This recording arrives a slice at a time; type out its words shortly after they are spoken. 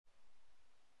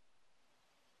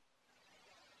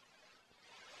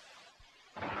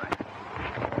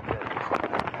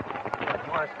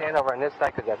want to stand over on this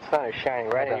side because that sun is shining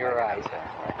right in your eyes.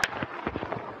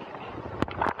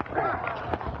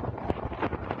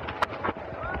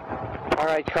 All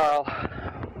right, Carl.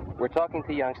 We're talking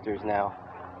to youngsters now.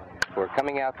 We're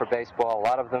coming out for baseball. A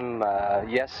lot of them,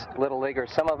 yes, little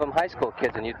leaguers. Some of them high school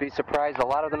kids, and you'd be surprised. A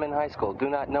lot of them in high school do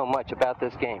not know much about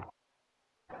this game.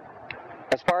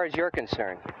 As far as you're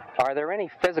concerned, are there any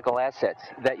physical assets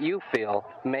that you feel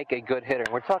make a good hitter?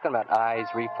 We're talking about eyes,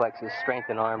 reflexes, strength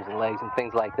in arms and legs, and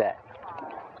things like that.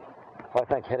 Well,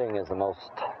 I think hitting is the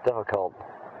most difficult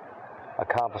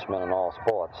accomplishment in all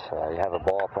sports. You have a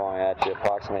ball throwing at you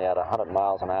approximately at 100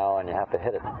 miles an hour, and you have to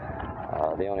hit it.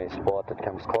 The only sport that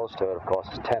comes close to it, of course,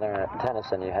 is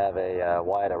tennis, and you have a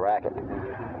wider racket.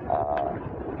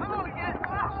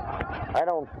 I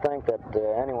don't think that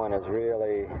anyone has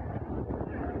really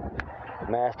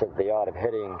mastered the art of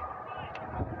hitting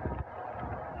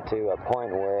to a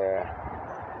point where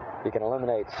you can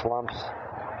eliminate slumps,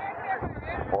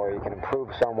 or you can improve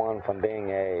someone from being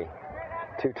a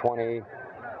 220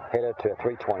 hitter to a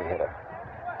 320 hitter.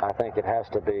 I think it has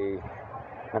to be,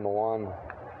 number one,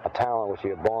 a talent which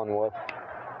you're born with,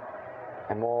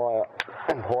 and more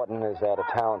important is that a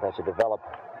talent that you develop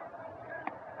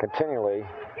continually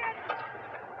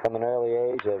from an early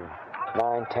age of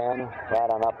 9, 10, right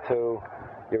on up to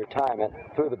your retirement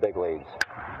through the big leagues.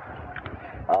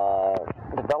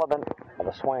 Development of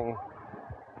a swing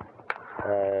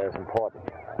is important.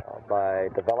 By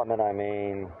development, I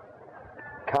mean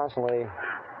constantly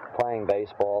playing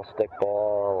baseball,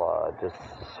 stickball, just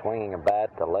swinging a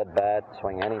bat, a lead bat,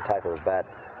 swinging any type of bat,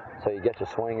 so you get your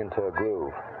swing into a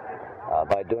groove.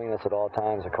 By doing this at all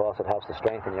times, of course, it helps to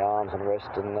strengthen your arms and wrists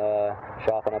and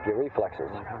sharpen up your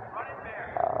reflexes.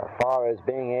 As far as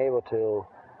being able to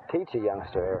teach a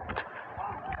youngster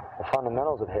the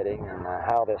fundamentals of hitting and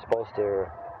how they're supposed to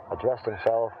address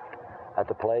themselves at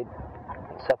the plate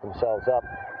and set themselves up,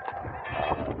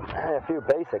 a few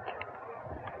basic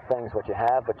things what you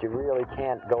have, but you really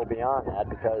can't go beyond that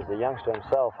because the youngster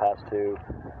himself has to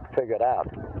figure it out.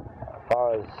 As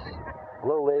far as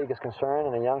Little League is concerned,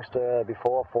 and a youngster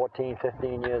before 14,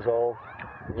 15 years old,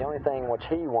 the only thing which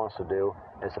he wants to do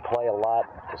is to play a lot,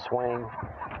 to swing,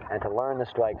 and to learn the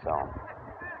strike zone.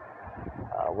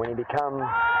 When you become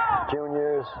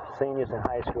juniors, seniors in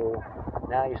high school,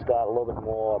 now you start a little bit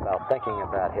more about thinking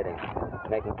about hitting,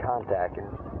 making contact, and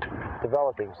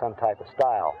developing some type of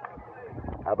style.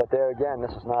 But there again,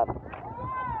 this is not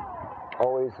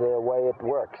always the way it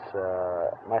works.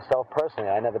 Myself personally,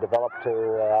 I never developed till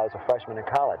I was a freshman in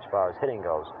college as far as hitting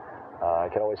goes. I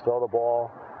could always throw the ball,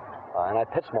 and I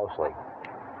pitched mostly.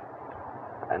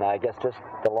 And I guess just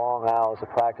the long hours of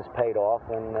practice paid off,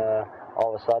 and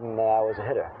all of a sudden I was a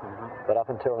hitter. But up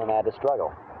until then I had to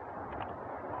struggle.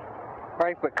 All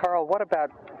right, but Carl, what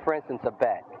about, for instance, a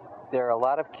bat? There are a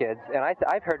lot of kids, and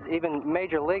I've heard even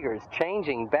major leaguers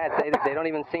changing bats. They don't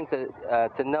even seem to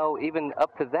know even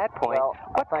up to that point. Well,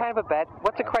 what kind of a bat?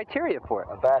 What's the criteria for it?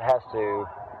 A bat has to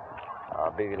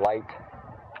be light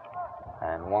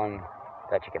and one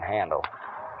that you can handle.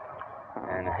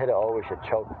 And a hitter always should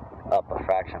choke up a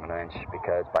fraction of an inch,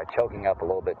 because by choking up a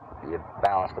little bit, you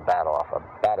balance the bat off. A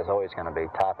bat is always going to be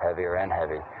top heavy or end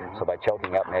heavy. So by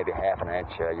choking up maybe half an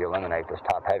inch, you eliminate this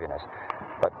top heaviness.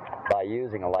 But by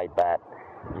using a light bat,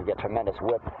 you get tremendous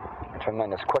whip and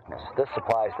tremendous quickness. This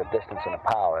supplies the distance and the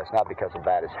power. It's not because the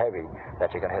bat is heavy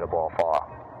that you're going to hit a ball far.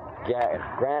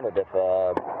 Granted, if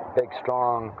a big,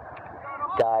 strong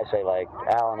guy, say like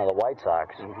Allen of the White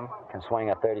Sox, can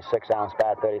swing a 36-ounce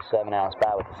bat, 37-ounce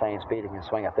bat with the same speed he can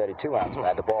swing a 32-ounce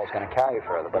bat, the ball's going to carry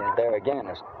further. But there again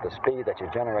is the speed that you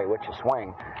generate with your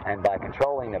swing, and by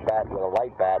controlling the bat with a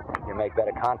light bat, you make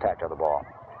better contact of the ball.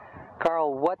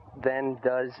 Carl, what then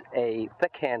does a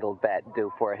thick-handled bat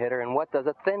do for a hitter, and what does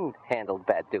a thin-handled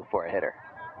bat do for a hitter?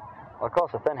 Well, of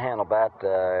course, a thin-handled bat,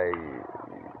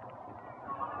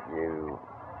 you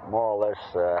more or less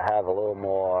have a little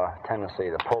more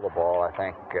tendency to pull the ball. I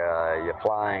think you're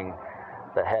flying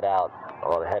the head out,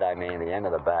 or the head, I mean the end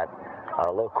of the bat,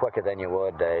 a little quicker than you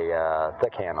would a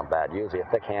thick-handled bat. Usually a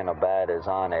thick-handled bat is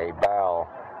on a barrel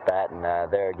bat, and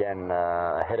there again,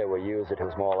 a hitter will use it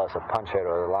who's more or less a punch hitter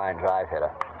or a line drive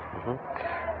hitter.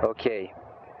 Okay.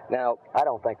 Now, I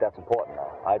don't think that's important,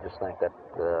 though. I just think that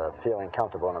feeling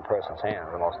comfortable in a person's hand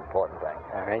is the most important thing.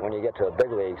 All right. When you get to a big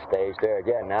league stage, there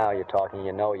again, now you're talking,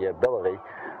 you know your ability,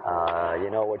 you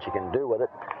know what you can do with it.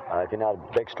 If you're not a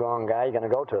big, strong guy, you're going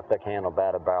to go to a thick-handled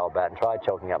bat, a barrel bat, and try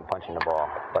choking up and punching the ball,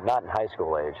 but not in high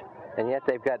school age. And yet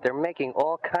they're making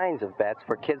all kinds of bats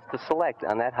for kids to select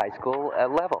on that high school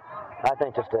level. I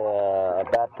think just a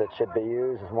bat that should be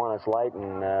used is one that's light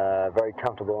and very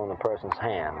comfortable in the person's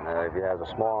hand. If he has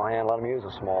a small hand, let him use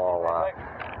a small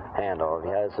handle. If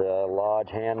he has a large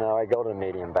hand, I go to the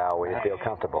medium bow where you feel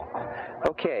comfortable.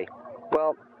 Okay,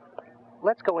 well,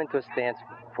 let's go into a stance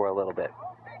for a little bit.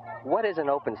 What is an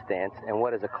open stance and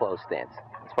what is a closed stance,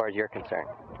 as far as you're concerned?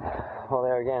 Well,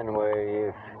 there again,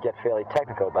 we get fairly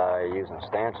technical by using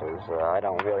stances. I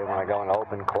don't really want to go in an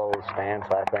open, closed stance.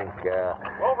 I think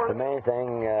the main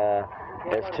thing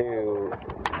is to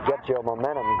get your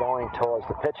momentum going towards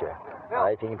the pitcher.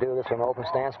 If you can do this in an open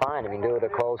stance, fine. If you can do it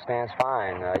in a closed stance,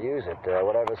 fine. Use it,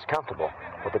 whatever's comfortable.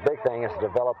 But the big thing is to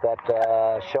develop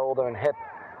that shoulder and hip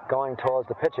going towards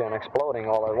the pitcher and exploding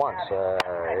all at once.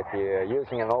 If you're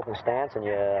using an open stance and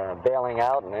you're bailing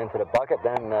out and into the bucket,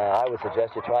 then I would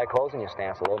suggest you try closing your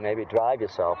stance a little, maybe drive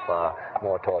yourself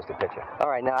more towards the pitcher. All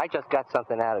right, now I just got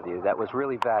something out of you that was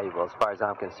really valuable as far as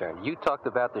I'm concerned. You talked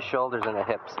about the shoulders and the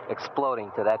hips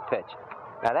exploding to that pitch.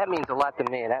 Now that means a lot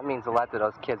to me, and that means a lot to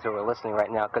those kids who are listening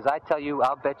right now, because I tell you,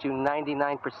 I'll bet you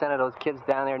 99% of those kids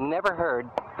down there never heard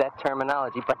that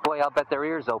terminology, but boy, I'll bet their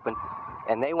ears open,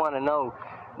 and they want to know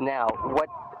now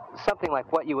something like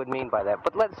what you would mean by that.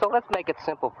 But let's make it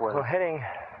simple for them. Well, hitting,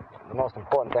 the most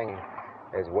important thing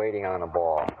is waiting on the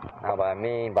ball. Now, by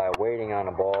waiting on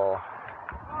the ball,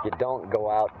 you don't go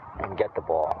out and get the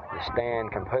ball. You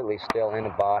stand completely still in the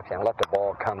box and let the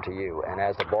ball come to you. And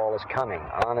as the ball is coming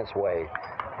on its way,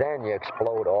 then you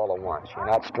explode all at once. You're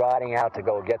not striding out to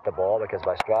go get the ball, because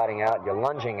by striding out, you're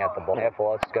lunging at the ball.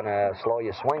 Therefore, it's going to slow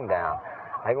your swing down.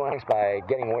 Everyone thinks by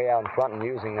getting way out in front and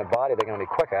using their body, they're going to be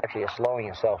quicker. Actually, you're slowing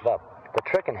yourself up. The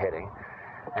trick in hitting,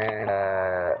 and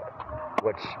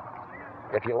which,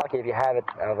 if you're lucky, if you have it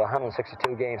of a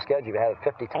 162-game schedule, if you have it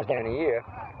 50 times during a year,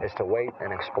 is to wait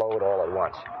and explode all at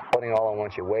once. Putting all at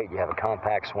once, you wait, you have a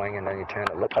compact swing, and then you turn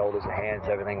it, lift shoulders and hands,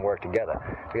 everything work together.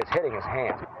 Because hitting is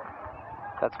hands.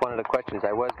 That's one of the questions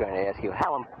I was going to ask you.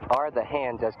 How are the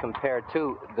hands as compared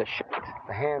to the shoulders?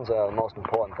 The hands are the most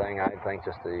important thing. I think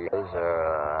just those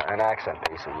are an accent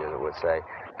piece, as you would say.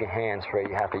 Your hands free,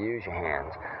 you have to use your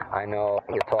hands. I know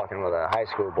you're talking with a high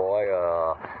school boy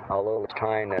a little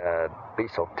trying to be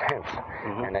so tense,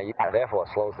 and therefore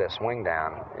it slows their swing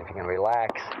down. If you can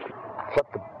relax, flip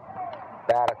the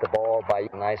bat at the ball by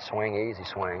a nice swing, easy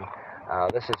swing.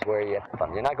 This is where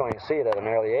you're not going to see it at an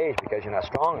early age because you're not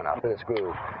strong enough for this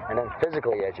groove. And then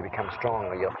physically, as you become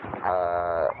stronger,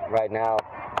 right now,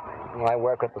 when I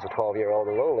work with was a 12-year-old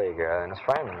Little Leaguer and his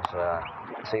friends,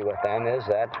 see with them is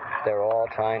that they're all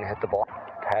trying to hit the ball,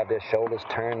 have their shoulders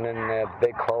turned in their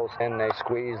big close, and they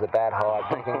squeeze the bat hard,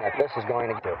 thinking that this is going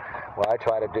to do. What I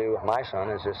try to do with my son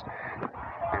is just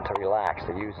to relax,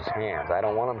 to use his hands. I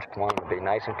don't want him to be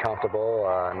nice and comfortable,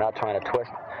 not trying to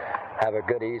twist. Have a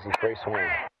good, easy, free swing.